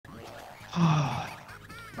I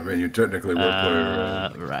mean, you technically were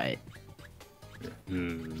player. Right. Yeah.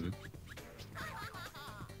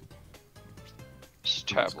 This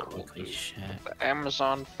tablet. Holy shit. The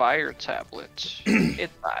Amazon Fire tablet.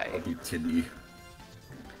 It's I'll be tinny.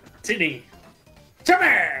 Tinny.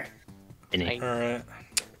 Timmy! Tinny. Alright.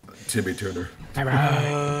 Timmy Turner.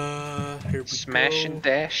 Here we Smash go. and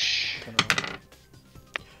dash.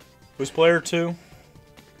 Who's player 2?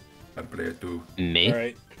 I play too. Me?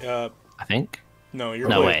 Alright. I think. No, you're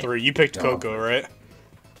No player way. 3. You picked No. Coco, right?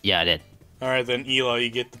 Yeah, I did. Alright, then Eli, you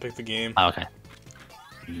get to pick the game. Oh, okay.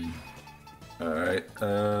 Alright,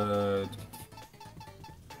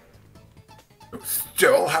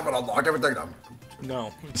 still haven't unlocked everything.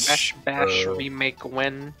 No. Smash Bash remake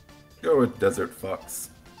when? Go with Desert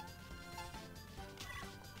Fox.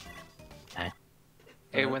 Okay.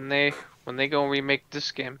 Hey, when they gonna remake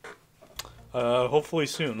this game? Hopefully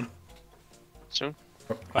soon. Soon?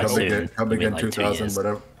 Coming in like 2 2000, years.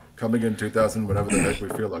 whatever. Coming in 2000, whatever the heck we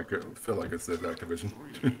feel like it's in Activision.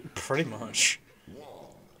 Pretty much.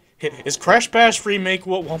 Is Crash Bash remake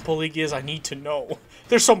what Wumpa League is? I need to know.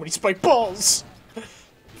 There's so many spike balls!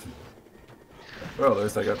 Well, at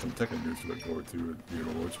least I got some Tekken news to look forward to at the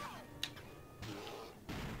Overwatch.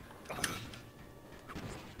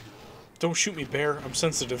 Don't shoot me, bear. I'm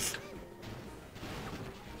sensitive.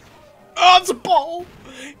 Oh, it's a ball!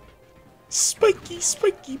 Spiky,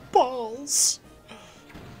 spiky balls!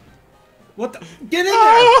 What the? Get in there!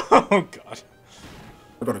 Oh, God.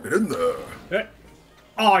 I gotta get in there.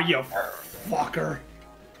 Oh, you fucker.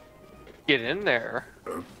 Get in there.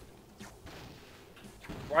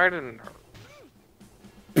 Why didn't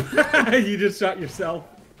You just shot yourself.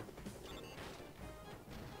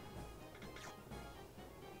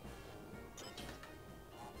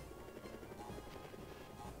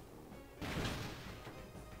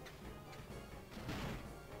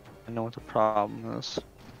 I know what the problem is.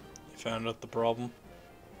 You found out the problem?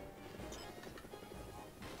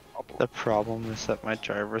 The problem is that my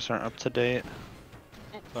drivers aren't up to date.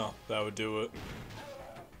 Oh, that would do it.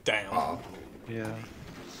 Damn. Oh, Yeah.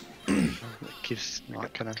 It keeps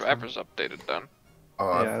not connecting. drivers updated done?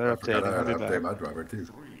 oh, Yeah, they're I forgot updating. I had They'll to be update back. my driver too.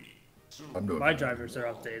 I'm doing My drivers are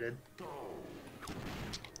updated.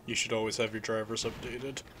 You should always have your drivers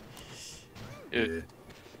updated. Yeah.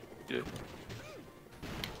 Yeah.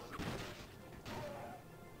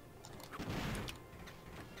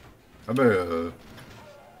 I may, I'll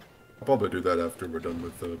probably do that after we're done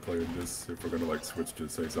with playing this. If we're gonna like switch to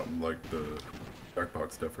say something like the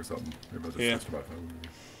Jackbox stuff or something, maybe I'll just Yeah. switch to my phone.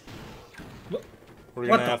 We're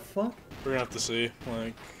What gonna the have, fuck? we're gonna have to see.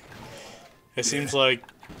 Like, it seems like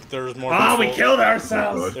there's more. Oh, we people- killed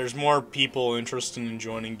ourselves! There's more people interested in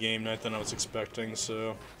joining game night than I was expecting.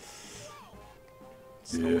 So,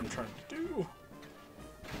 that's not Yeah. what I'm trying to do.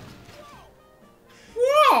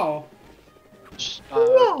 Whoa! Just,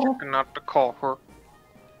 Whoa. checking out to call her.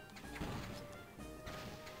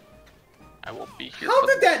 I will be here. How for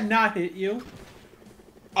did that not hit you?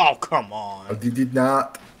 Oh, come I on! did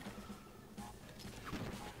not.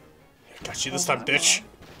 Got you this time, bitch.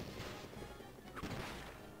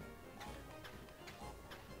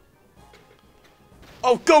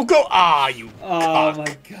 Oh, go, go! Ah, you Oh cock.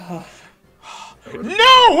 my god.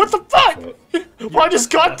 No! What the fuck? Why does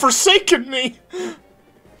God forsaken me?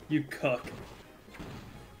 You cuck.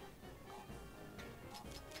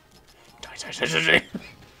 Die, die, die, die, die.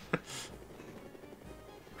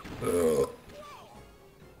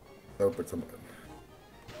 Nope, it's a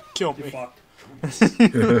Kill You me. fuck.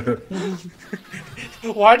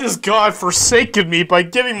 Why does God forsaken me by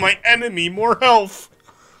giving my enemy more health?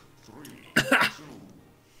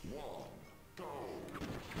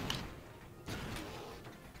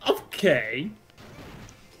 Okay.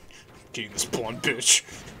 Getting this blonde bitch.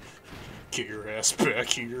 Get your ass back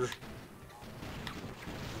here.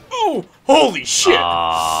 Oh! Holy shit!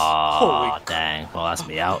 Oh, Holy dang. Well, that's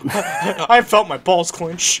me out. I felt my balls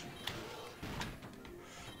clench.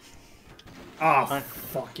 Oh,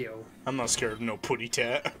 fuck you. I'm not scared of no putty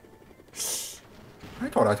tat. I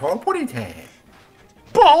thought I told a pudding tag.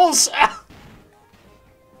 Balls! Ah!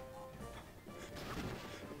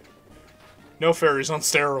 No fairies on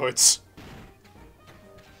steroids.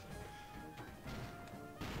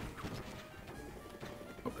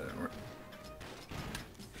 Oh, that didn't work.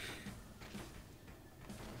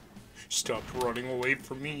 Stop running away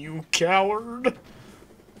from me, you coward!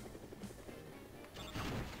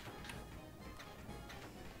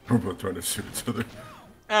 We're both trying to shoot each other.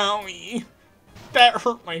 Owie. That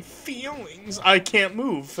hurt my feelings. I can't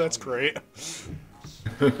move. That's great.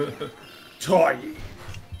 Toy.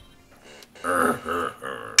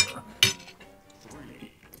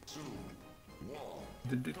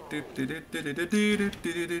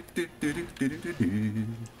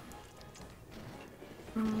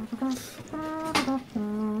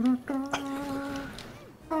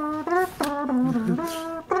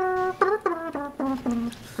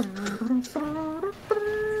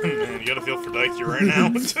 Man, you gotta feel for Dikey right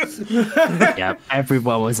now. Yeah,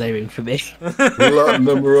 everyone was aiming for me.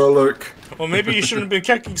 Platinum relic. Well, maybe you shouldn't have been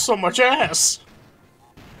kicking so much ass.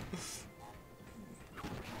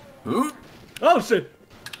 Huh? Oh shit!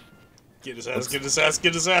 Get his ass, get his ass,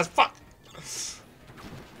 get his ass. Fuck.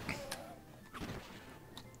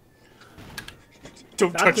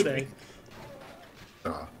 Don't Not touch today. me.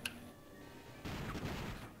 Ah.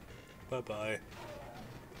 Bye-bye.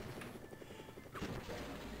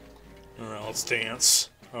 Alright, let's dance.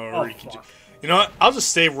 Oh, You, can fuck. you know what? I'll just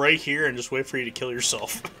stay right here and just wait for you to kill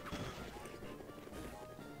yourself.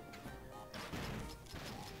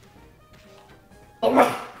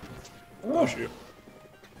 Oh, shoot.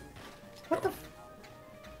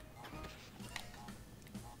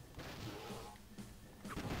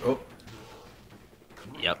 Oh.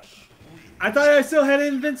 Yep. I thought I still had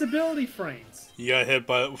invincibility frames. You got hit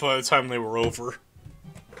by the time they were over.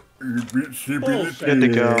 Bullshit. Good to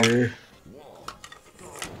go.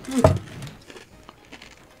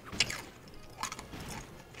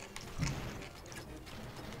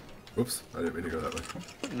 Whoops, I didn't mean to go that way.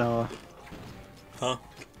 No, Huh?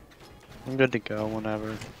 I'm good to go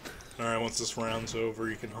whenever. Alright, once this round's over,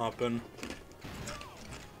 you can hop in.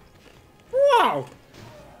 Wow!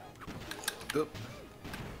 Oh.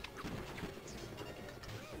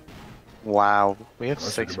 Wow, we have I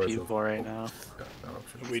should 6 give myself- people right now. Yeah, no,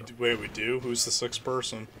 I'm sure We wait, we do? Who's the sixth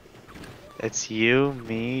person? It's you,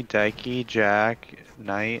 me, Dikey, Jack,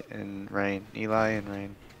 Knight, and Rain. Eli and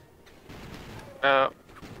Rain.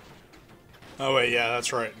 Oh wait, yeah,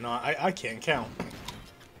 that's right. No, I can't count.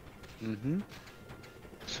 Mm-hmm.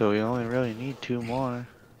 So we only really need 2 more.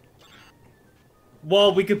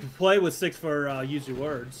 Well, we could play with 6 for use your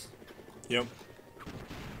words. Yep.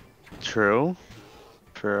 True.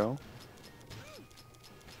 True.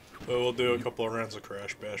 But we'll do a couple of rounds of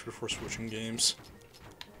Crash Bash before switching games.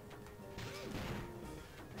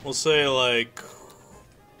 We'll say like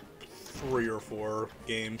 3 or 4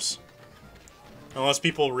 games. Unless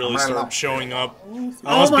people really start showing up.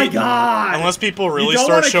 Oh my god! Unless people really don't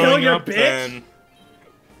start wanna kill showing your up, bitch? then...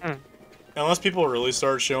 Unless people really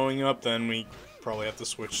start showing up, then we probably have to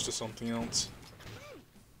switch to something else.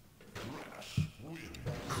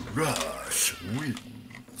 Rush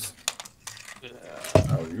wins.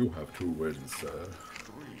 Now you have 2 wins, sir.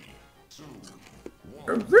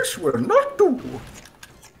 And this will not do.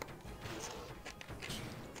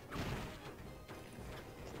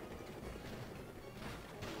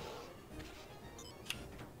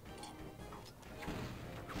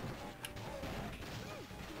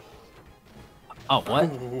 Oh, what?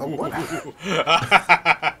 Oh, what?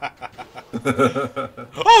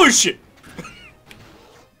 Oh shit!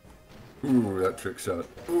 Ooh, that trick shot.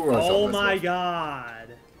 Ooh, I saw Oh myself. my god!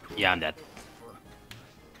 Yeah, I'm dead.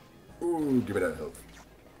 Ooh, give me that health.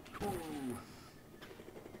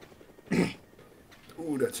 Ooh.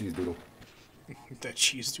 Ooh, that cheese doodle. That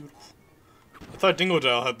cheese doodle. I thought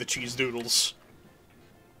Dingodile had the cheese doodles.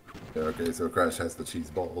 Yeah, okay, so Crash has the cheese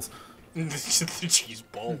balls. The cheese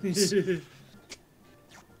balls.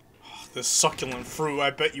 This succulent fruit, I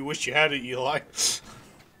bet you wish you had it, Eli.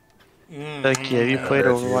 Dikey, have you played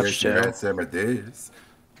Overwatch 2? Yes, it is.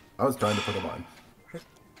 I was trying to put them on.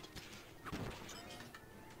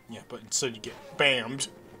 Yeah, but instead you get bammed.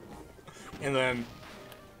 And then...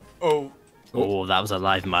 Oh. Oh, that was a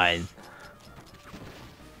live mine.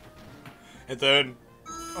 And then...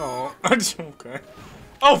 Oh. Okay.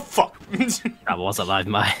 Oh, fuck! That was a live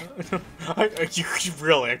mine.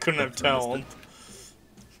 Really, I couldn't have told.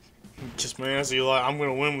 Just my ass, Eli. I'm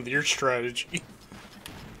gonna win with your strategy.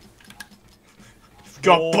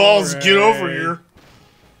 Got balls, get over here.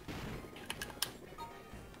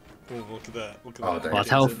 Oh, look at that. Look at Oh, that. dang What it.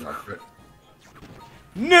 health?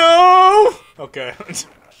 No! Okay.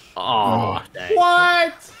 Oh, dang.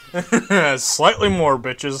 What? Slightly more,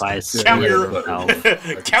 bitches. By Count yeah, your but-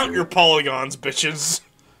 health. count your polygons, bitches.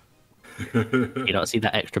 You don't see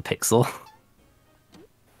that extra pixel?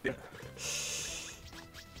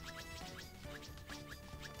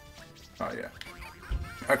 Oh, yeah.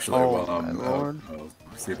 Actually, Oh, well, my lord. I'll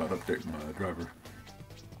see about updating my driver.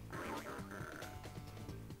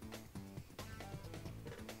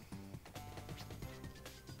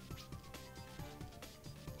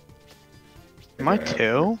 Am I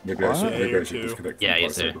 2? Maybe I should, What? Yeah, maybe you're I should 2. disconnect Yeah, from you're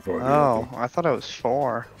Parser 2. before I do Oh, that. I thought I was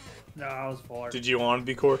 4. No, I was 4. Did you want to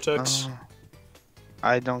be Cortex?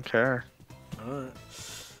 I don't care. Alright.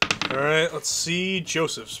 Alright, let's see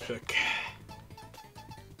Joseph's pick.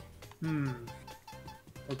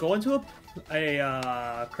 We'll go into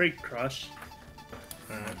a Crate Crush.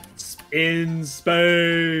 Alright. In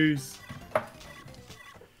space.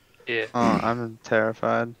 Yeah. Oh, I'm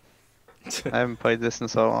terrified. I haven't played this in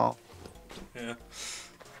so long. Yeah.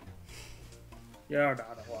 You're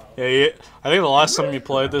not allowed. Yeah, I think the last time you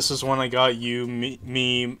played this is when I got you,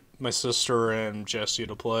 me, my sister, and Jesse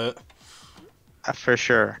to play it. For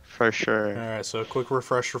sure, for sure. Alright, so a quick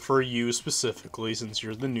refresher for you specifically, since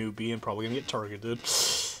you're the newbie and probably gonna get targeted.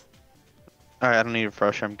 Alright, I don't need a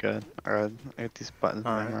brush, I'm good. Alright, I got these buttons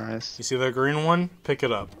Alright. memorized. You see that green one? Pick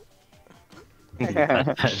it up. Don't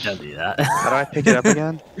do that. How do I pick it up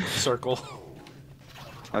again? Circle.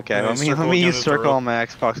 Okay, Yeah, let me circle again use to circle throw. on my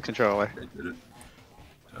Xbox controller. I did it.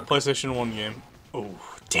 PlayStation 1 game. Oh,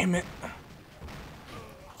 damn it.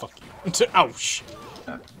 Fuck you. Ouch.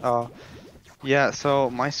 Oh, yeah. So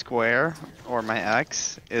my square or my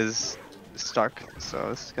X is stuck. So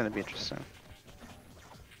this is gonna be interesting.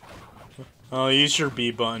 Oh, use your B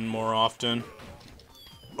button more often.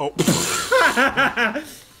 Oh.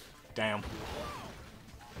 Damn.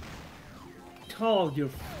 Oh, you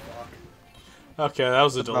fuck. Okay, that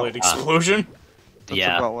was a delayed Oh, explosion. That's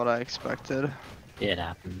Yeah. about what I expected. It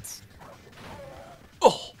happens.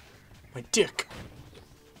 Oh, my dick.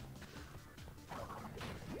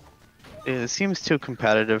 It seems too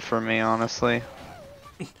competitive for me, honestly.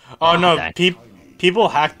 Oh no, Okay. people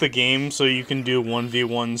hack the game so you can do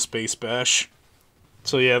 1v1 space bash.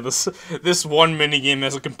 So yeah, this one minigame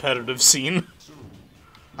has a competitive scene.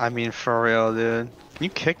 I mean, for real, dude. Can you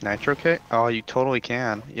kick Nitro Kick? Oh, you totally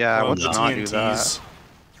can. Yeah, Oh, let's the not do that. TNTs.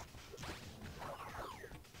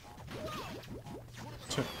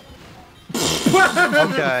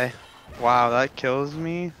 Okay. Wow, that kills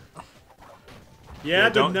me. Yeah,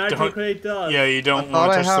 the don't- Nitro don't- Crate does. Yeah, you I don't thought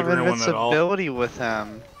want to I touch the have green one at all. invincibility with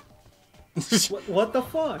him. What the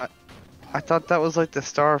fuck? I thought that was like the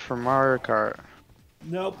star from Mario Kart.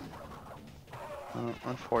 Nope. Oh,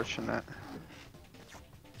 unfortunate.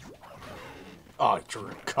 Oh, drew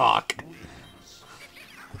a cock.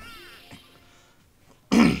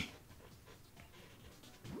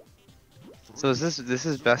 So is this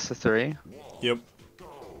is best of 3? Yep,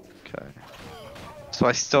 Okay. So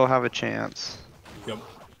I still have a chance. yep.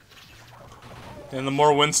 And the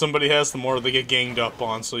more wins somebody has, the more they get ganged up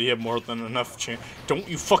on, so you have more than enough chance. Don't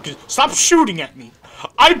you fucking stop shooting at me!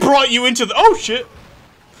 I brought you into the— oh shit!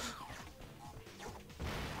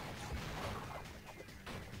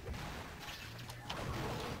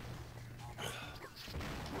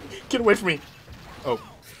 Get away from me! Oh.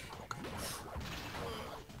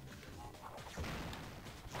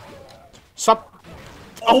 Stop!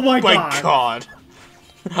 Oh my god. God!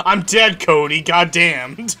 I'm dead, Cody.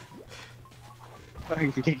 Goddamned.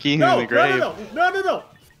 Kicking No, in the grave. no.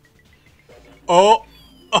 Oh.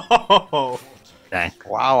 Oh. Dang.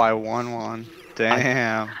 Wow, I won one.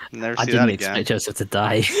 Damn. Never I see that didn't again. expect Joseph to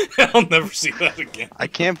die. I'll never see that again. I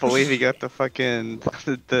can't believe he got the fucking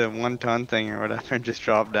the 1 ton thing or whatever and just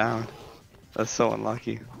dropped down. That's so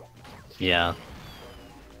unlucky. Yeah.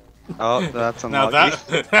 Oh, that's Now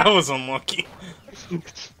unlucky. that was unlucky.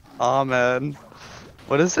 Oh man.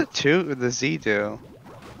 What does the Z do?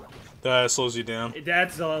 That slows you down.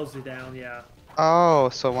 That slows you down, yeah. Oh,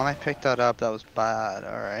 so when I picked that up, that was bad.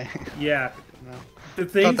 All right. Yeah. No. The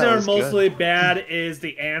things that that are was good. mostly bad is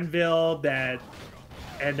the anvil, and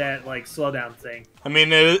that like slowdown thing. I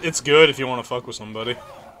mean, it's good if you want to fuck with somebody.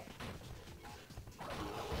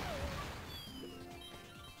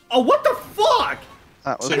 Oh, what the fuck?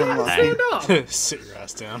 That was So- unlucky. Stand up. Sit your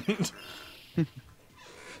ass down.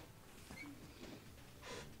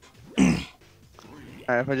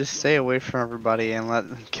 Alright, if I just stay away from everybody and let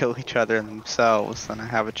them kill each other and themselves, then I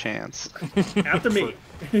have a chance. After me.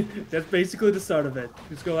 That's basically the start of it.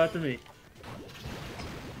 Just go after me.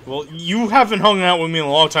 Well, you haven't hung out with me in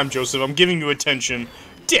a long time, Joseph. I'm giving you attention.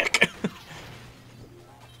 Dick!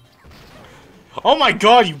 Oh my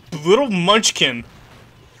god, you little munchkin!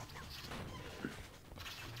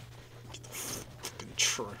 Get the fucking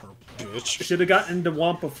try her, bitch. Should have gotten the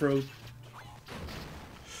Wampa fruit.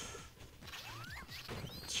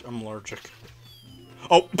 I'm allergic.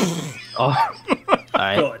 Oh! Oh.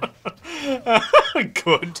 Alright. Good.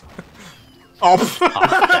 Good. Oh!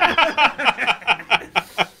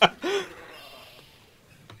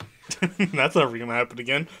 That's never gonna happen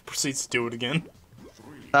again. Proceeds to do it again.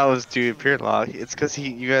 That was due to pure luck. It's because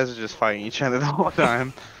you guys are just fighting each other the whole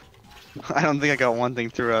time. I don't think I got one thing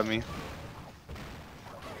through at me.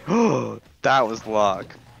 Oh, that was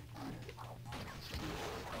luck.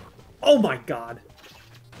 Oh my god.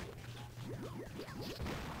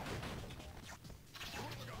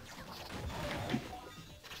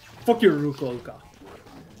 Fuck your Rukoka.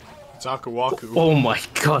 It's Akawaku. Oh my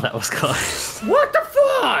god, that was close. What the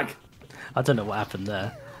fuck? I don't know what happened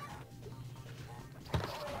there.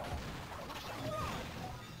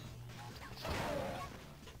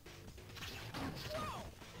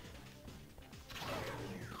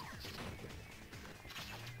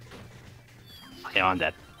 Okay, I'm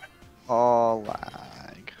dead. Oh,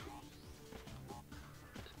 lag.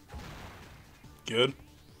 Good.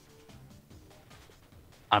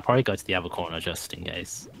 I'll probably go to the other corner just in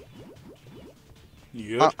case.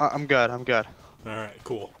 You good? I'm good. I'm good. Alright,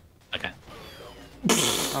 cool. Okay.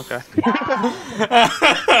 Okay.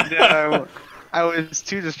 No, I was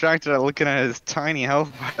too distracted at looking at his tiny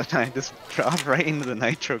health bar and I just dropped right into the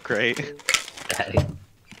nitro crate. Okay.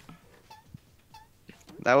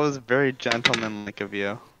 That was very gentlemanlike of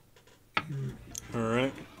you.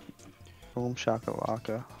 Alright. Boom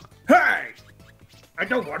shakalaka. Hey! I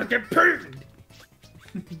don't want to get paid!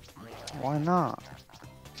 Why not?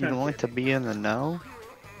 You don't like to be in the know?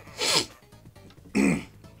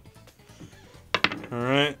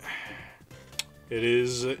 Alright. It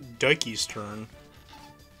is Dikey's turn.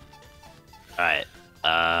 Alright.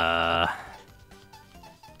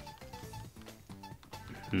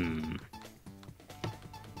 Hmm.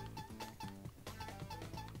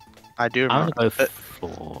 I do I'm remember. gonna go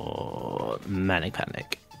for Manic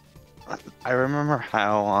Panic. I remember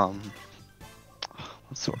how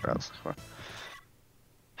what's the word I was looking for?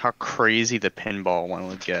 How crazy the pinball one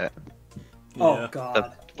would get Oh Yeah.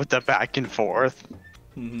 god. with the back and forth.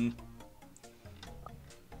 Mm-hmm.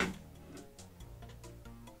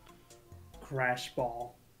 Crash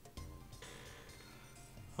ball.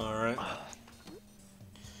 Alright.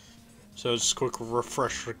 So just a quick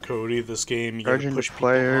refresher, Cody. This game, you gotta Urgent push people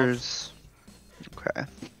off. players. Okay.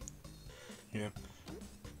 Yeah.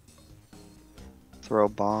 Throw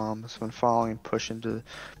bombs when falling. Push into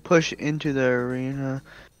the arena.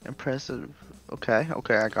 Impressive. Okay.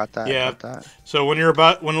 Okay. I got that. Yeah. I got that. So when it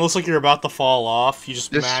looks like you're about to fall off, you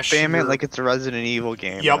just mash spam your... it like it's a Resident Evil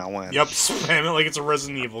game. Yep. And I'll win. Yep. Spam it like it's a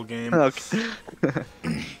Resident Evil game. Okay.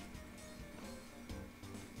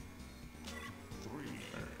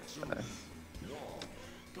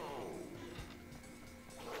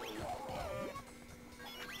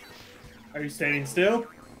 Are you standing still?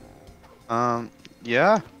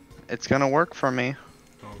 Yeah. It's gonna work for me.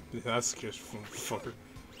 Oh, that's just fucker.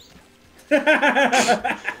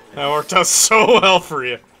 That worked out so well for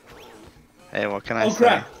you. Hey, what can I Oh, say?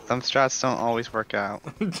 crap. Some strats don't always work out.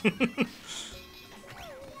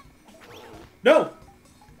 No!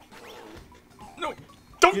 No,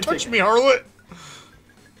 don't You touch take me, harlot.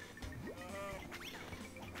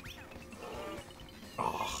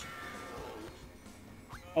 Oh,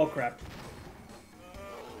 Oh crap.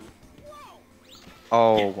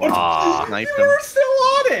 Oh, wow. Ah. Sniped You him. were still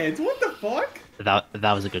on it! What the fuck?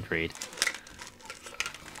 That was a good read.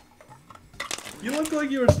 You look like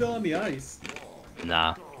you were still on the ice.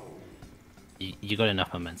 Nah. You got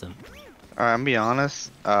enough momentum. Alright, I'm gonna be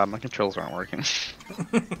honest. My controls aren't working.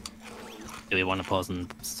 Do we want to pause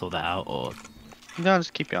and sort that out, or No,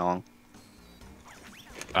 just keep going.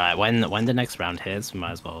 alright? When the next round hits, we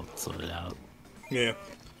might as well sort it out. yeah.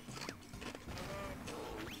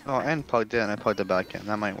 Oh, and plugged in. I plugged it back in.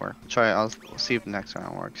 That might work. I'll see if the next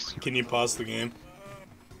round works. Can you pause the game?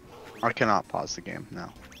 I cannot pause the game. No.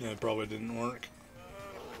 Yeah, it probably didn't work.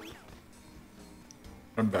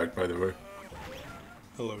 I'm back, by the way.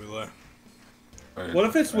 Hello, Eli. What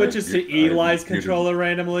if it switches to Eli's controller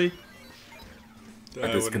randomly?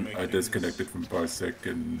 That wouldn't make I any disconnected from Parsec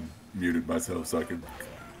and muted myself so I could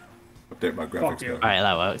update my graphics. you. card. Alright,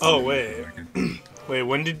 that works. Oh wait, wait.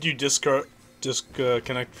 When did you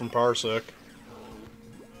disconnect from Parsec?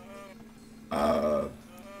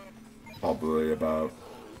 Probably about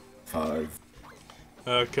 5.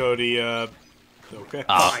 Cody. Okay.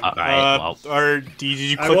 Alright, well, Did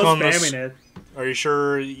you I click was on spamming this? it. Are you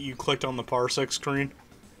sure you clicked on the Parsec screen?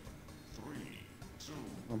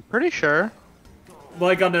 I'm pretty sure.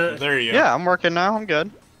 Like on the... There you go. Yeah, I'm working now. I'm good.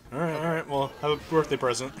 All right. Well, have a birthday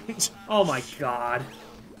present. Oh my god.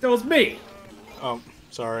 That was me! Oh,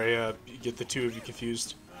 sorry. You get the two of you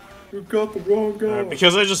confused. You got the wrong guy.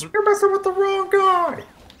 Because I just. You're messing with the wrong guy.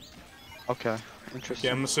 Okay. Interesting.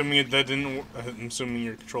 Yeah, I'm assuming that didn't. I'm assuming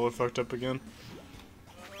your controller fucked up again.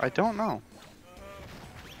 I don't know.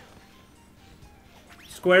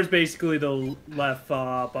 Square's basically the left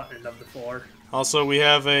button of the floor. Also, we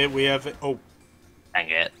have a. Oh. dang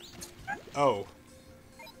it. Oh.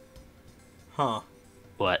 Huh.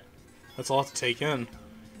 What? That's a lot to take in.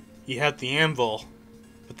 He had the anvil.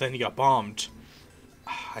 but then he got bombed.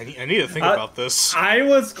 I need to think about this. I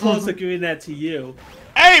was close to giving that to you.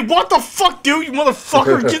 Hey, what the fuck, dude? You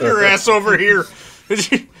motherfucker, get your ass over here.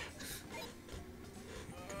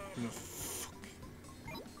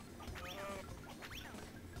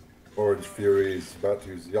 Orange Fury is about to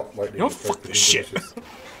use Yacht Lightning. You don't fuck this shit.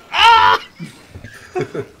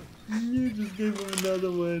 You just gave him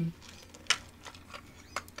another one.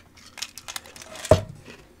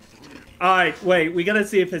 Alright, wait, we gotta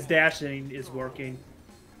see if his dashing is working.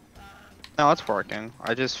 No, it's working.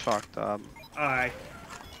 I just fucked up. Alright.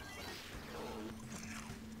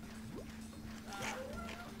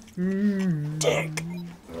 Dick.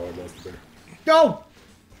 Oh, that's better. Go!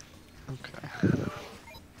 Okay.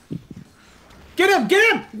 Get him!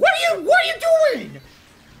 Get him! What are you doing?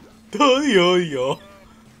 Yo.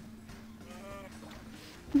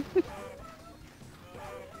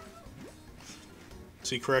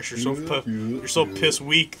 See, Crash, you're so piss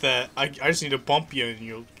weak that I just need to bump you and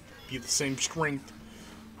you'll be the same strength.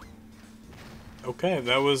 Okay,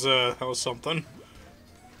 that was something.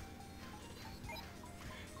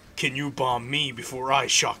 Can you bomb me before I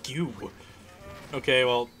shock you? Okay,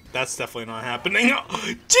 well, that's definitely not happening.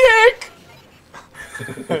 Dick!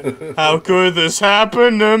 How could this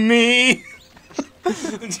happen to me?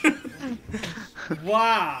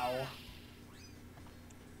 Wow.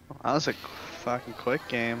 That was a fucking quick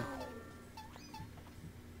game.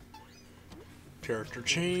 Character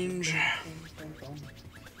change.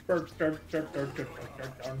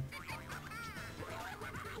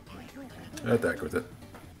 Attack with it.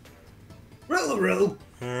 Rillaroo.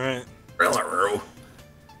 Alright. Rillaroo.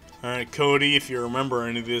 Alright, Cody, if you remember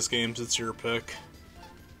any of these games, it's your pick.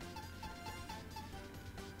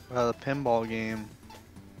 The pinball game.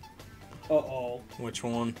 Uh-oh. Which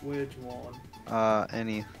one? Which one?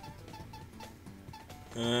 Any.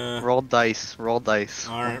 Uh, Roll dice. Roll dice.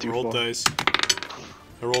 Alright, 1, 2, roll 4. dice.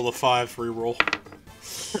 I rolled a 5, re-roll.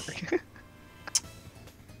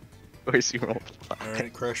 Where's you roll?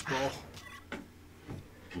 Alright, Crash Ball.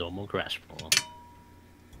 Normal crash ball.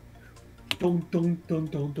 Dun dun dun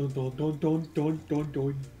dun dun dun dun dun dun dun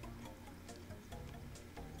dun.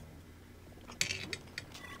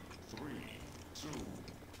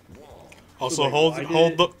 Also, So, like,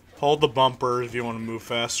 hold the bumper if you want to move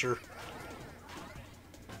faster.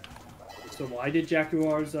 So why did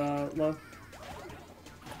Jaguars love?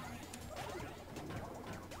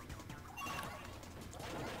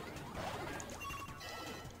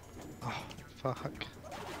 Oh, fuck.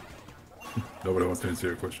 Nobody wants to answer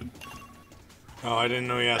your question. Oh, I didn't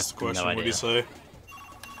know you asked the question. No What did you idea. say?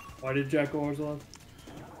 Why did Jaguars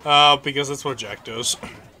love? Because that's what Jack does.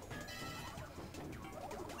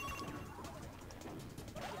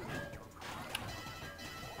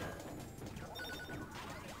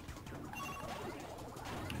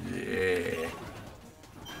 Yeah.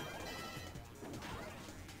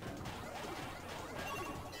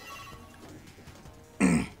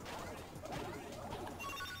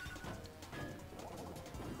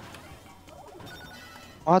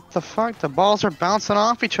 What the fuck? The balls are bouncing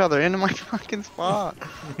off each other into my fucking spot.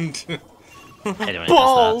 Anyway,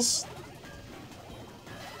 Balls!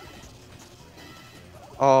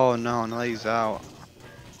 Oh no, no, he's out.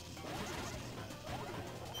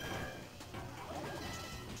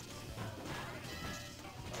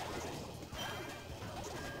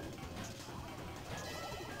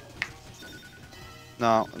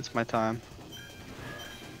 No, it's my time.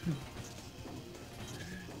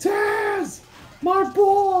 Taz! My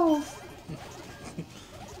balls!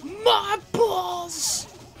 My balls!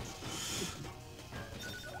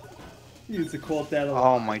 You used to quote that a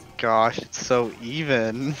lot. Oh my gosh, it's so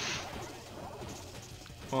even.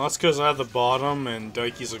 Well, that's because I have the bottom and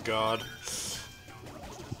Dikey's a god.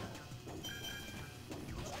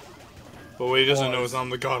 But what he doesn't know is I'm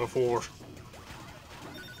the god of war.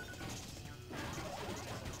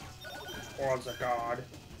 War's a god.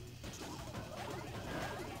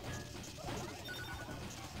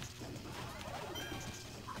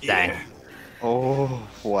 Dang. Oh,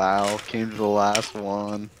 wow, came to the last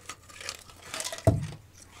one.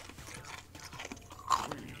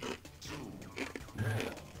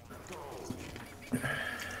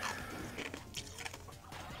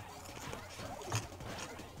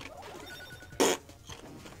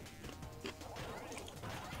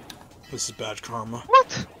 This is bad karma.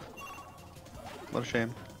 What? What a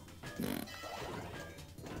shame.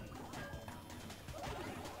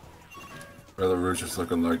 Brother Rouge just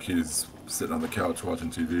looking like he's sitting on the couch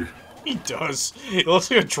watching TV. He does. He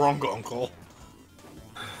looks like a drunk uncle.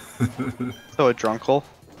 So a drunkle?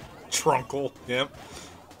 Trunkle, yep.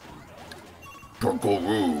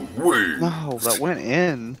 Kangaroo, wait. No, that went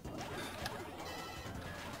in.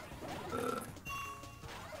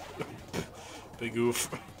 Big oof.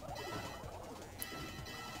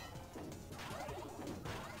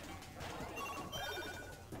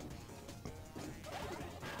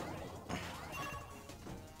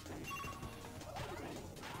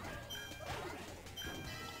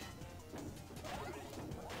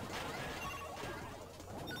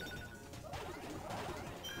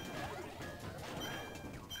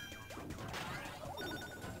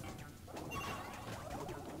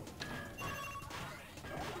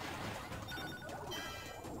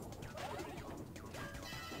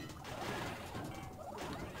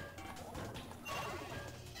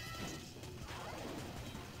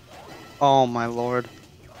 Oh my lord.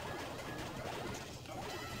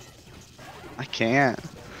 I can't.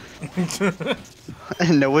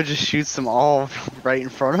 And Noah just shoots them all right in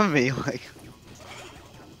front of me, like.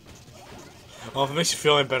 Well, if it makes you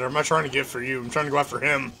feel any better, I'm not trying to get for you. I'm trying to go after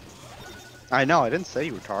him. I know, I didn't say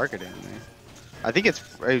you were targeting me. I think it's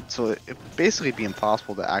so it basically be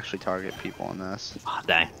impossible to actually target people on this. Oh,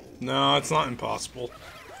 dang. No, it's not impossible.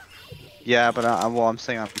 Yeah, but well, I'm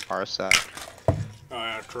saying on Parsec. Oh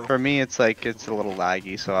yeah, true. For me, it's like it's a little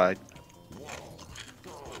laggy, so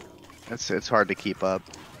it's hard to keep up.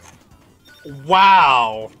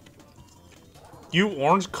 Wow! You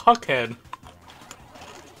orange cuckhead.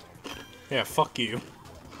 Yeah, fuck you.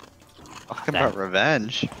 Talk about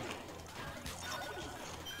revenge.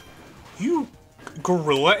 You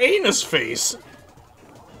gorilla anus face!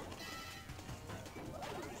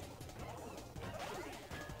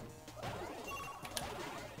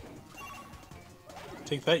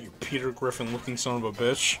 Take that, you Peter Griffin looking son of a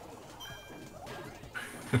bitch.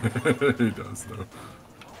 He does though.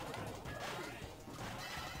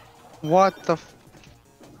 What the f-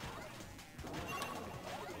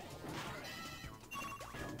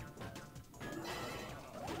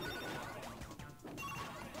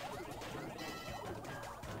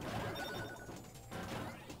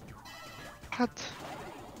 What?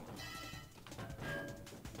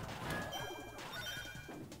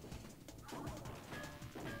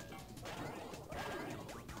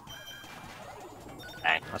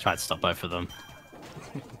 Dang, I tried to stop both of them.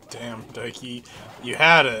 Damn, Dikey. You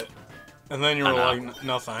had it. And then you were I know. like,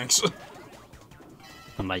 no thanks.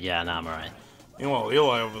 I'm like, yeah, nah, I'm alright. Meanwhile,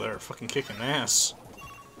 Eli over there fucking kicking ass.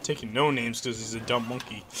 Taking no names because he's a dumb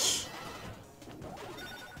monkey.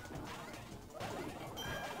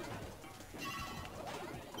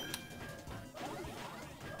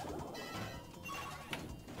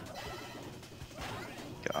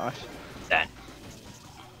 Gosh. Dang.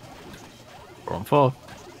 4-on-4.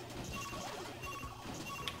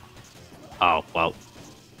 Oh, well.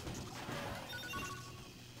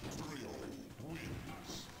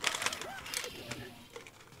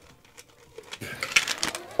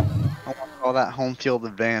 I want all that home field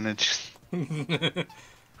advantage. Alright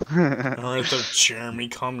there, Jeremy,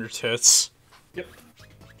 calm your tits. Yep.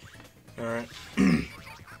 Alright.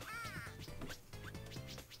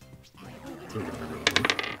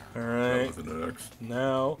 Alright. That was an X.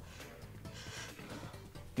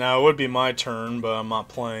 Now it would be my turn, but I'm not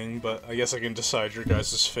playing, but I guess I can decide your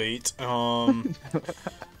guys' fate. Go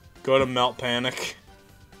to Melt Panic.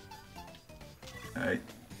 Hey.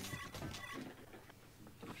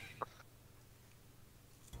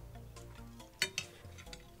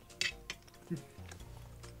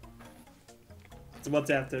 So what's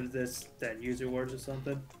after this? That user words or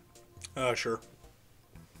something? Sure.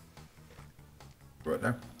 Right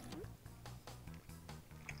now.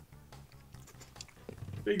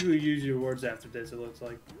 Basically, use your words after this. It looks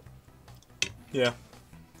like. Yeah.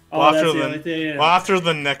 Oh, Well, that's after the the- only thing. Yeah. Well, after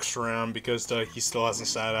the next round, because he still hasn't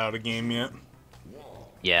sat out a game yet.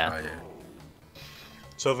 Yeah. Ah, yeah.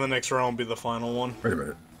 So the next round will be the final one. Wait a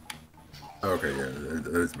minute. Okay, yeah, it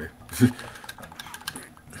is me.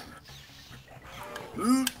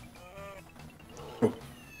 Oh,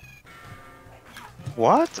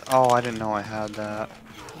 What? Oh, I didn't know I had that.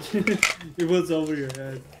 It was over your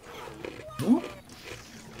head.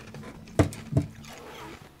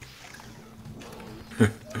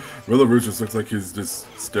 Willow Rouge just looks like he's just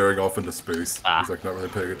staring off into space. Ah. He's like not really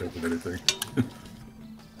paying attention to anything.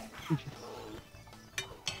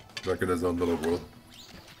 Back in his own little world.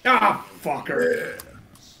 Ah, fucker. Yeah.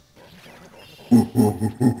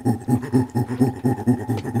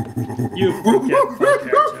 You fucking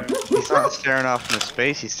fucker. He's not staring off into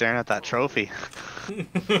space, he's staring at that trophy.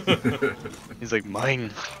 He's like,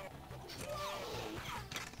 mine.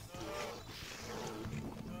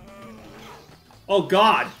 Oh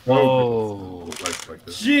God. Oh. Like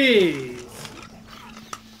this. Jeez.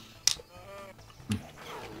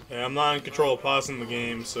 Yeah, I'm not in control of pausing the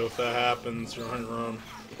game, so if that happens, you're on your own.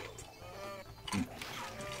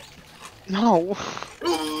 No.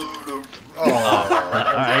 Oh,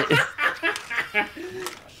 Alright.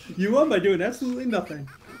 You won by doing absolutely nothing.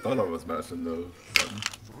 I thought I was mashing the button.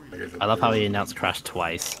 guess I love how he announced Crash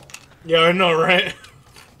twice. Yeah, I know, right?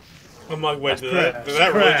 I'm like, wait, did that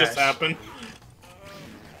really just Crash. happen?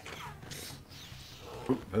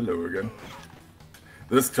 Oop, hello again.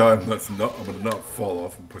 This time, I'm gonna not fall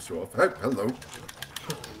off and push you off. Hey, hello.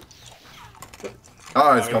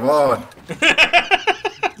 Guys, come on.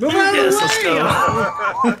 Move out of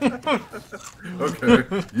the way!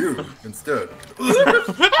 Okay, you instead.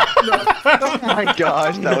 Oh my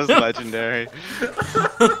gosh, that was legendary.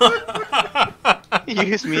 You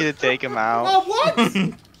used me to take him out. Oh, what?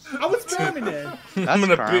 I was spamming it. That's I'm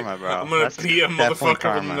gonna karma, bro. I'm gonna That's beat a definitely motherfucker with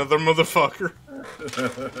karma. another motherfucker.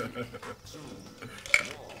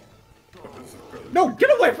 No, get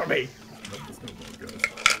away from me!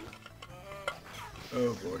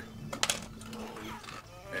 Oh boy.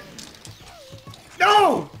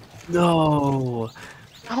 No! No.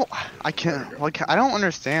 No, I can't. Like, I don't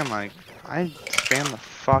understand. Like, I spam the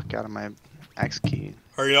fuck out of my X key.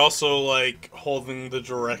 Are you also like holding the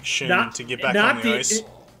direction to get back on the ice?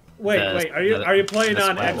 Wait, are you playing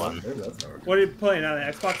on square X? one. Maybe that's how it What are you playing on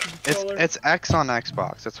an Xbox controller? It's X on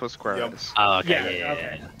Xbox. That's what Square Yep. is. Oh, okay. Yeah, Yeah.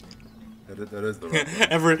 okay. That is the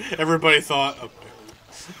right one. Everybody thought.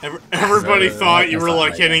 Everybody thought you That's were not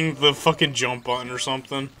like right, hitting the fucking jump button or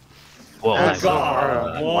something. Whoa, Oh, that's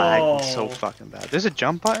God. I'm Whoa. lagging so fucking bad. There's a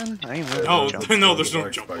jump button? I ain't really No, jump. no, there's no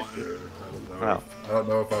Lag jump spike button. there. Oh. I don't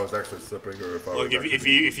know if I was actually slipping or if I Look, was.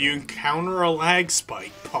 if you encounter a lag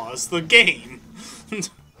spike, pause the game.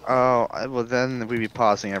 Oh, well then we'd be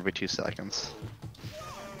pausing every 2 seconds.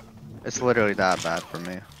 It's literally that bad for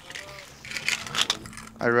me.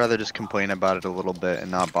 I'd rather just complain about it a little bit and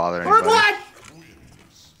not bother Or anybody. what?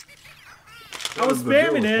 I was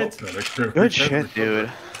spamming it. Good shit,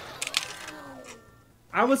 dude.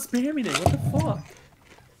 I was spamming it. What the fuck?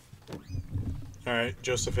 Alright,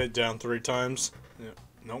 Joseph hit down 3 times. Yep.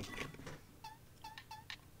 Nope.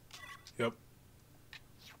 Yep.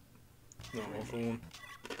 No, over one.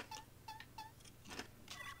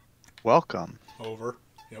 Welcome. Over.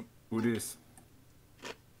 Yep. Who this?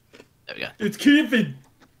 There we go. It's Kevin.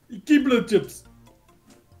 Kibble chips.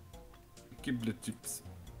 Give the chips.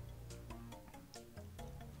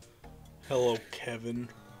 Hello, Kevin.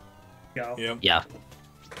 Go. Yep. Yeah.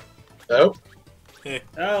 Oh,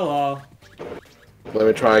 Hello. let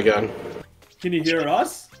me try again. Can you hear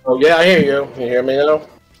us? Oh yeah, I hear you. You hear me now?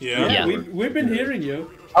 Yeah. Yeah. We've been hearing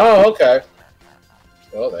you. Oh, okay.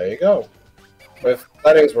 Well, there you go. My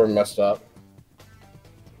settings were messed up.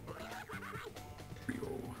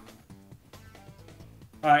 BRIO.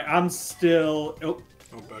 Alright, I'm still. Oh,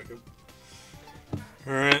 Oh, back up.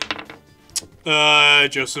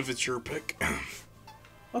 Alright. Joseph, it's your pick.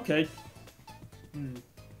 okay.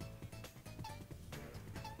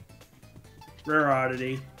 Rare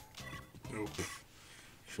oddity. Nope.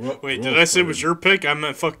 What- Wait, what did I say it fun. was your pick? I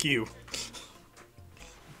meant fuck you.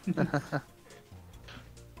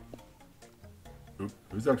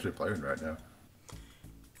 Who's actually playing right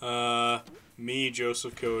now? Me,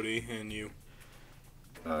 Joseph, Cody, and you.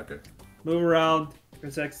 Okay. Move around.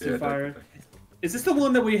 Protect Yeah, fire. definitely. Is this the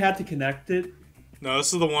one that we had to connect it? No,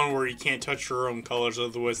 this is the one where you can't touch your own colors,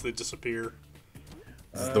 otherwise they disappear.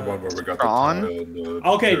 This is the one where we got Tron? the tile and the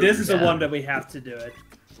Okay, this is the Yeah. one that we have to do it.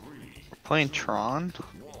 Playing Tron?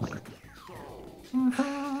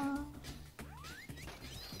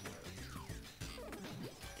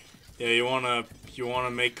 Yeah, you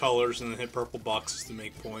wanna make colors and then hit purple boxes to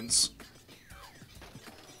make points.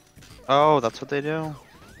 Oh, that's what they do?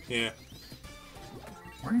 Yeah.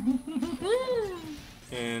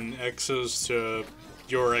 And X's to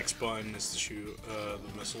your X button is to shoot the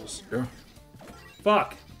missiles. Yeah.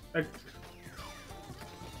 Fuck.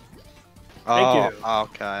 Oh, you.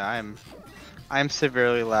 okay. I'm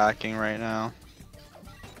severely lacking right now.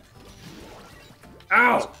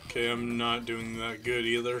 Ow! Okay, I'm not doing that good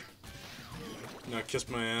either. Now kiss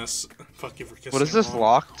my ass. Fuck you for kissing. What does this wrong.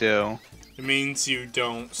 lock do? It means you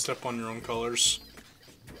don't step on your own colors.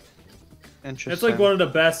 Interesting. It's like one of the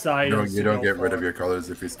best items. You to don't go get rid for. of your colors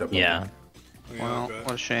if you step on Yeah. them. Yeah, I Well, bet.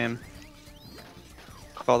 what a shame.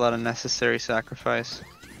 Call that a necessary sacrifice.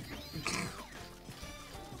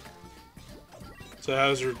 So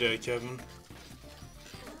how's your day, Kevin?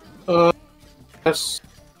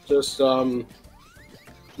 Just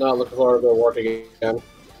not looking forward to working again.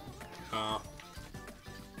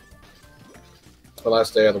 The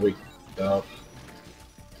last day of the week. So,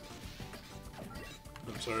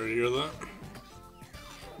 I'm sorry to hear that.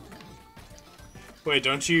 Wait,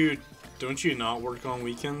 don't you not work on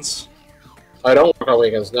weekends? I don't work on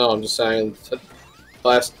weekends. No, I'm just saying.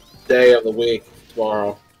 Last day of the week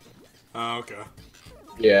tomorrow. Oh, okay.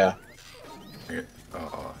 Yeah. Dang it.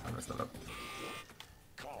 Oh, I messed that up.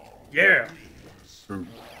 Yeah. Ooh.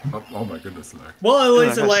 Oh my goodness, lag. Well, at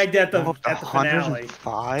least it Dude, I lagged at the smoked finale.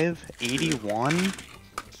 105, 81.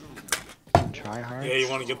 Try hard. Yeah, you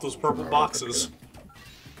want to get those purple Alright, boxes.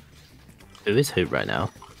 Who is who right now?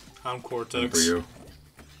 I'm Cortex. BRIO.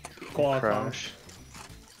 Qualifying. Crash.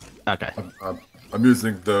 Okay. I'm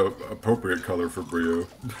using the appropriate color for BRIO.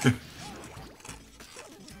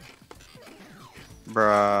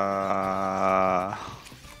 Bruh.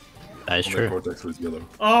 That is My true. Cortex was yellow.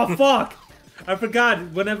 Oh fuck! I forgot.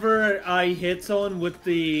 Whenever I hit someone with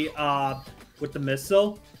the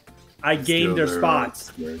missile, I gained their Steal spots.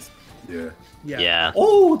 squares. Yeah. Yeah. Yeah.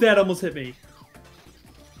 Oh, that almost hit me.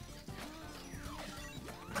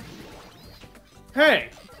 Hey.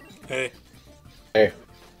 Hey. Hey.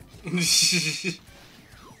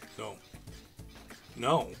 No.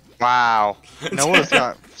 No. Wow. Noah's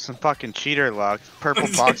got some fucking cheater luck. Purple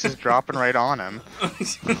boxes dropping right on him.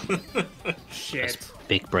 Shit.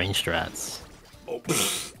 Big brain strats. Oh,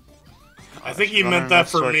 pfft. I think he running meant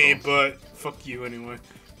that in for me, circles. but fuck you anyway.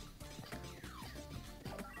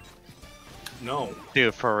 No.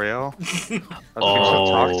 Dude, for real? That's being so Oh.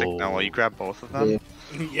 toxic, Noah. You grab both of them?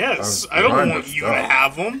 Yes, I I don't was want behind you the to stop.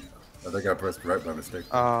 have them. I think I pressed right by mistake.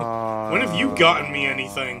 When have you gotten me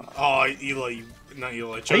anything? Oh, Eli, not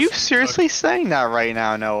Eli. Are you Justin. seriously saying that right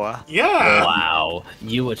now, Noah? Yeah. Wow.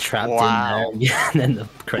 You were trapped Wow. in there, and then the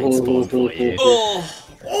crate spawned for you. Oh.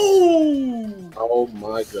 Oh. Oh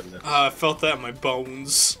my goodness. I felt that in my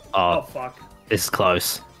bones. Oh Oh, fuck. this is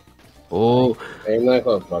close. Oh. Aim that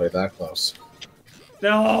close, buddy. That close.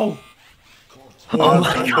 No. Oh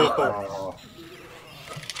my god. Oh.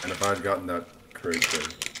 And if I had gotten that crate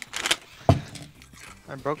there.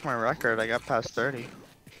 I broke my record. I got past 30.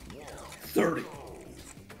 30.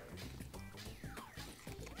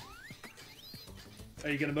 Are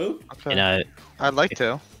you gonna move? Okay. You know, I'd like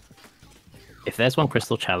to. if there's one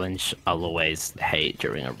crystal challenge I'll always hate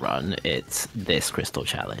during a run, it's this crystal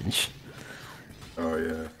challenge. Oh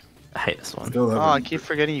yeah. I hate this one. Still Oh, haven't, I keep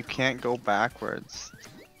forgetting you can't go backwards.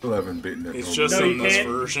 still haven't beaten it. It's over. just No, in you this can't.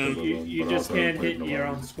 version. You But just also can't played hit in your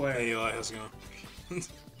alone. own square. Hey, Eli, how's it going?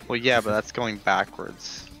 Well, yeah, but that's going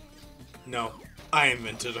backwards. No, I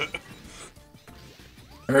invented it.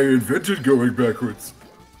 I invented going backwards.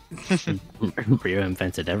 BRIO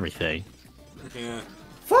invented everything. Yeah.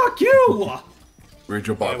 Fuck you! Read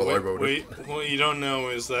your Bible, I wrote it. What you don't know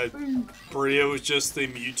is that BRIO is just the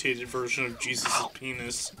mutated version of Jesus'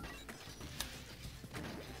 penis.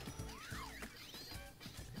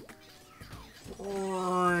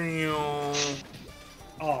 BRIO.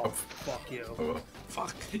 Oh, fuck you. Oh, well.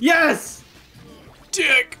 Fuck. Yes!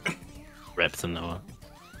 Dick! Rip to Noah.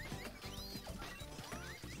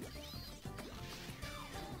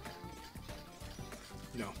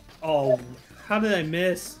 No. Oh, how did I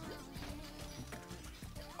miss?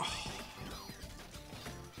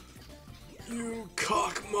 You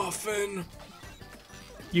cock muffin!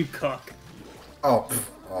 You cuck. Oh, pff,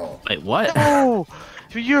 oh. Wait, what? Oh!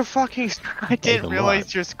 You're fucking. I didn't Even realize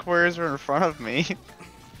what? your squares were in front of me.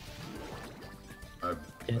 I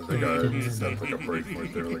think I set like a break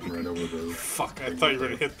point there, like right over the. Fuck, I thought you were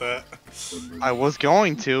gonna hit that. I was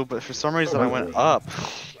going to, but for some reason I went up.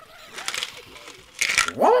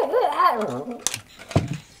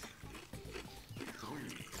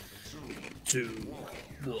 Two.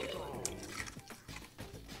 One.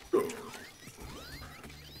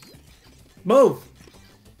 Move!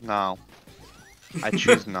 No. I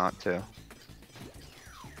choose not to.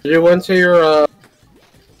 You went to your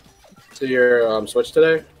Switch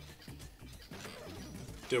today?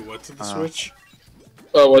 Did what to the Uh. Switch?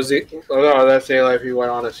 Oh, was he? Oh no, that's the only if you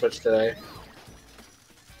went on a Switch today.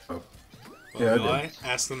 Well, Yeah, I Eli, did.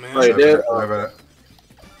 ask the man. Oh, you did?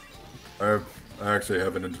 I actually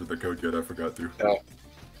haven't entered the code yet. I forgot to. Oh.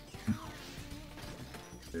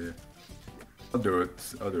 Yeah. I'll do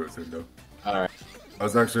it. I'll do it soon though. All right. I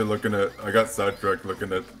was actually looking at. I got sidetracked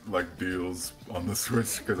looking at like deals on the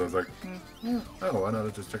Switch because I was like, oh, why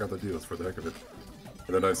not just check out the deals for the heck of it?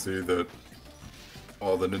 And then I see that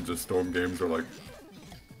all the Ninja Storm games are like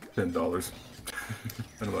 $10.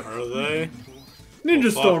 And I'm like, Are they? Ninja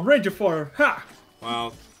Well, fuck. Storm, Ranger 4, ha!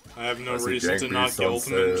 Well, I have no I see reason to Gang not Beasts get on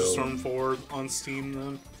Ultimate Ninja sale. Storm 4 on Steam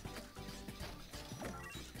then.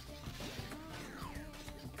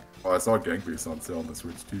 oh, I saw Gang Beasts on sale on the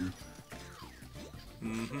Switch too.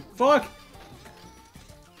 Fuck!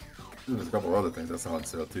 There's a couple other things I saw on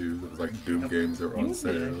sale too. There was like Doom games that were on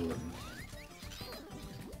sale. And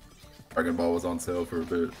Dragon Ball was on sale for a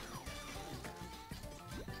bit.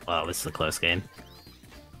 Wow, this is a close game.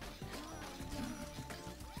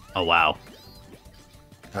 Oh wow.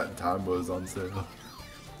 Hat in Time was on sale.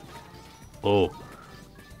 Oh.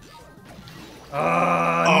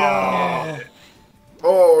 Oh,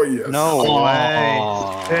 Oh yes. No way.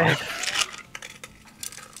 Oh.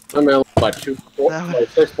 I'm out by 6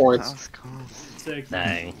 That points. was close. no. 6.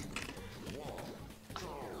 Dang.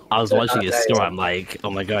 I was watching his score, I'm like, oh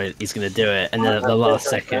my god, he's gonna do it. And then at the last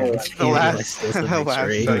second, The he last, like, steals the the last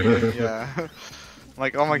victory. second, yeah.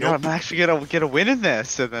 Like, oh my god, I'm actually gonna get a win in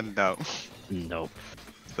this, and then no. Nope.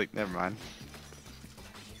 It's like, never mind.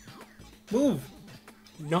 Move.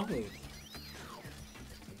 No.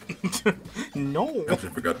 No. I actually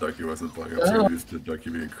forgot Ducky wasn't playing. I'm so used to Ducky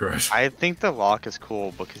being crushed. I think the lock is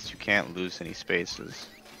cool because you can't lose any spaces.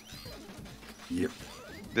 Yep.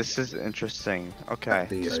 This is interesting. Okay,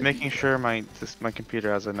 The just idea. making sure my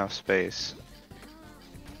computer has enough space.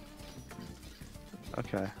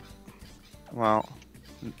 Okay. Well,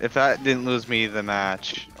 if that didn't lose me the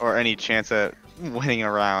match or any chance at winning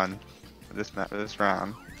a round, this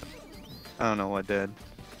round, I don't know what did.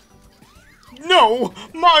 No!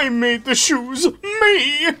 I made the shoes!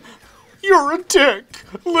 Me! You're a dick!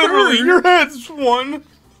 Literally, your head's one!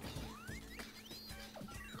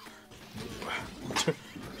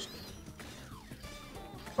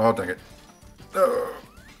 Oh dang it. No.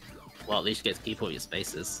 Well, at least you get to keep all your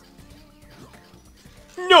spaces.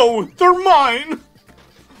 No! They're mine!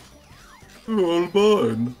 They're all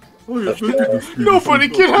mine. I invented this game. Nobody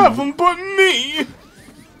can have them but me!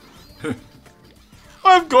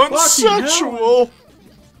 I've gone Fucking hell. sexual!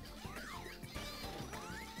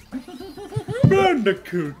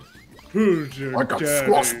 Bandicoot. Who's your I got daddy?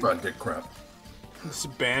 squash bandit crap. This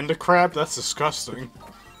band of crap? That's disgusting.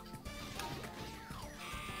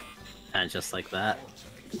 And just like that,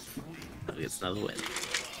 he gets another win.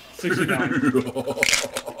 69.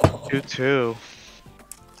 2-2.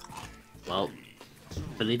 Well,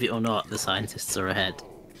 believe it or not, the scientists are ahead.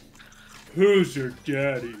 Who's your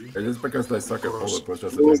daddy? It is because they suck at bullet push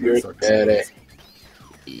doesn't Who's mean they your suck daddy? at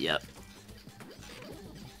Yep.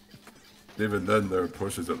 Even then, their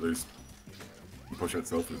push is at least. The push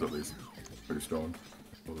itself is at least pretty strong.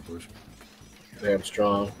 Bullet push. Damn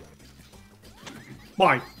strong.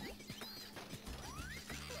 Mine.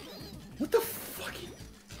 What the fuck?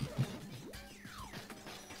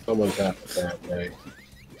 Someone's got that way.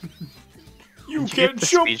 You You can't get the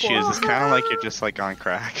jump speed shoes. It's on kind of her. like you're just like on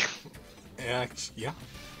crack. Yeah.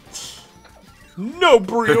 No,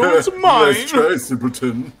 Brio, it's mine! Nice try,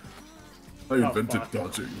 simpleton. I Oh, invented fuck.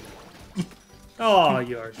 dodging. Oh,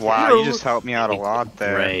 yours. Wow, You're- you just helped me out a lot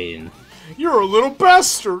there. Brain. You're a little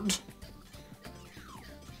bastard!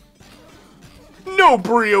 No,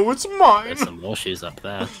 Brio, it's mine! There's some more shoes up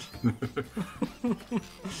there.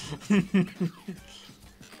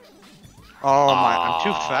 Oh my, I'm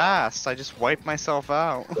too fast. I just wiped myself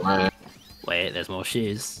out. Wait, there's more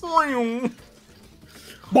shoes. Mine.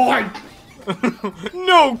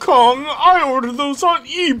 No, Kong! I ordered those on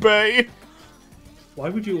eBay! Why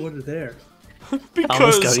would you order there?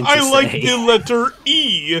 Because going to I like say. the letter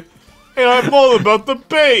E! And I'm all about the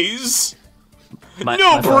bays! No,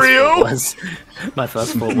 first thought Brio! my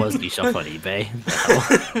first thought was you shop on eBay.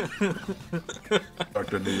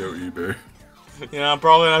 Dr. Neo eBay. Yeah, I'm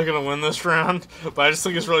probably not gonna win this round, but I just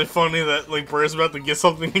think it's really funny that, like, Brio's about to get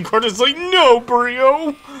something and Gordon's like, no,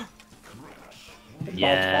 Brio!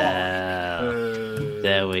 Yeah.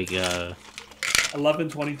 There we go.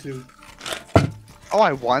 11:22. Oh,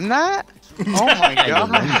 I won that? Oh my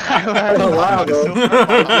god. Oh, wow, That was so bro.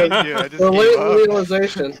 fun. Thank you. I just The gave late up.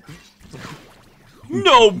 realization.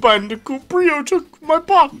 No, Bandicoot, Brio took my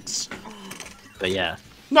box! But yeah,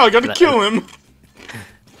 Now I gotta That- kill him!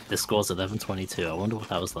 the score's 11-22. I wonder what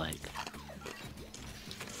that was like.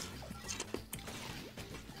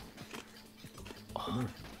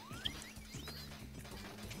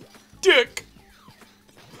 Dick!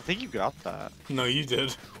 I think you got that. No, you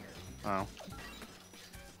did. Oh.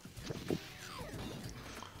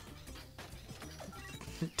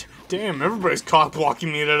 Damn, everybody's cock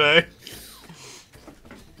blocking me today.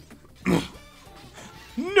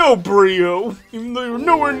 No, Brio! Even though you're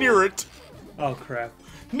nowhere near it. Oh crap.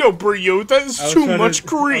 No, Brio, that is I was too trying much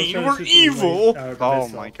to- I was green. trying to We're shoot the evil. light out of Oh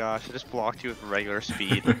missile. my gosh, I just blocked you with regular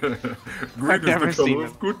speed. Green never is the seen color it.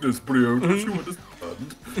 of goodness, Brio. Don't you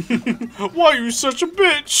understand? Why are you such a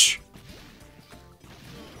bitch?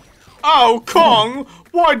 Ow, Kong!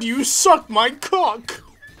 Why do you suck my cock?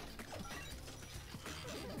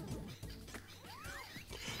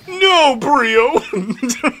 No, Brio!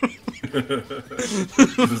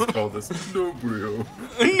 Just call this no Brio.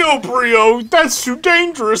 No, Brio, that's too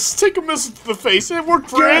dangerous. Take a missile to the face. It worked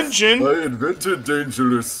for engine. I invented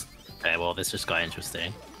dangerous. Okay, well, this just got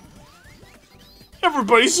interesting.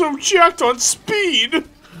 Everybody's so jacked on speed.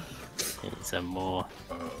 Some more.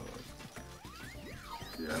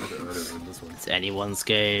 Yeah, I didn't win this one. It's anyone's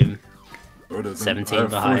game. Oh, it isn't. I 17 have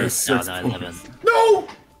behind. 46 No, 11. No!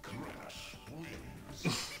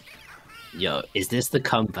 Yo, is this the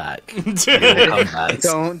comeback? Comebacks.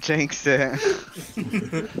 Don't jinx it.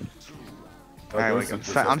 Alright,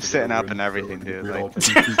 Like, I'm sitting up and everything, dude.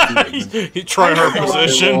 Like, You try her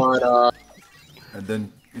position.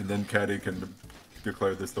 and then Caddy can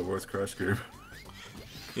declare this the worst Crash game.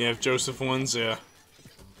 Yeah, if Joseph wins, yeah.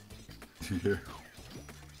 Yeah.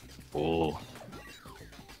 Oh.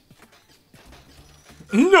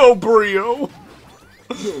 No, Brio.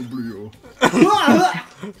 No Brio.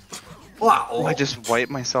 I just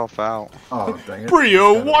wiped myself out. Oh, dang it.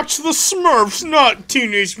 Brio, watch the Smurfs, not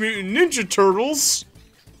Teenage Mutant Ninja Turtles.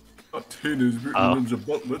 A Teenage Mutant Ninja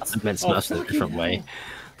Butlets. I meant Smurfs in a different way.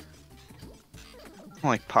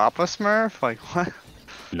 Like Papa Smurf? Like what?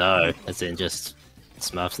 No, as in just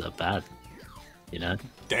Smurfs are bad. You know?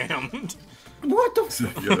 Damn. What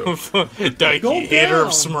the? You know. Dikey Go hater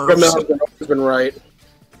of down. Smurfs. Has been right.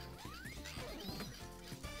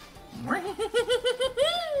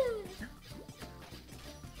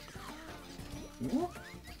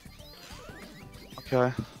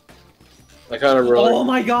 Okay. I kind of really, Oh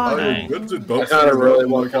my god! I Dang. invented I Bubsy kind of really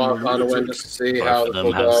Run want like a to win lunatic. just to see Both how of this them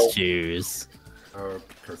will have go. stews.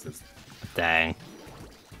 Curses. Dang.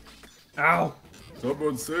 Ow!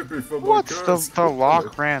 Someone save me from What? my curse. The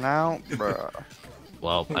lock ran out? Bruh.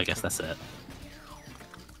 Well, I guess that's it.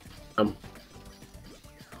 I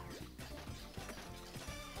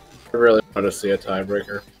really want to see a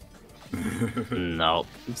tiebreaker. No.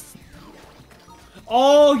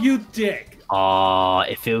 Oh, you dick! Oh,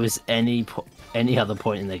 if it was any other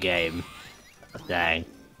point in the game. Dang.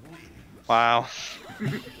 Wow.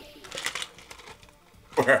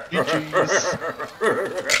 I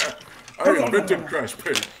invented Crash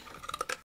Pig.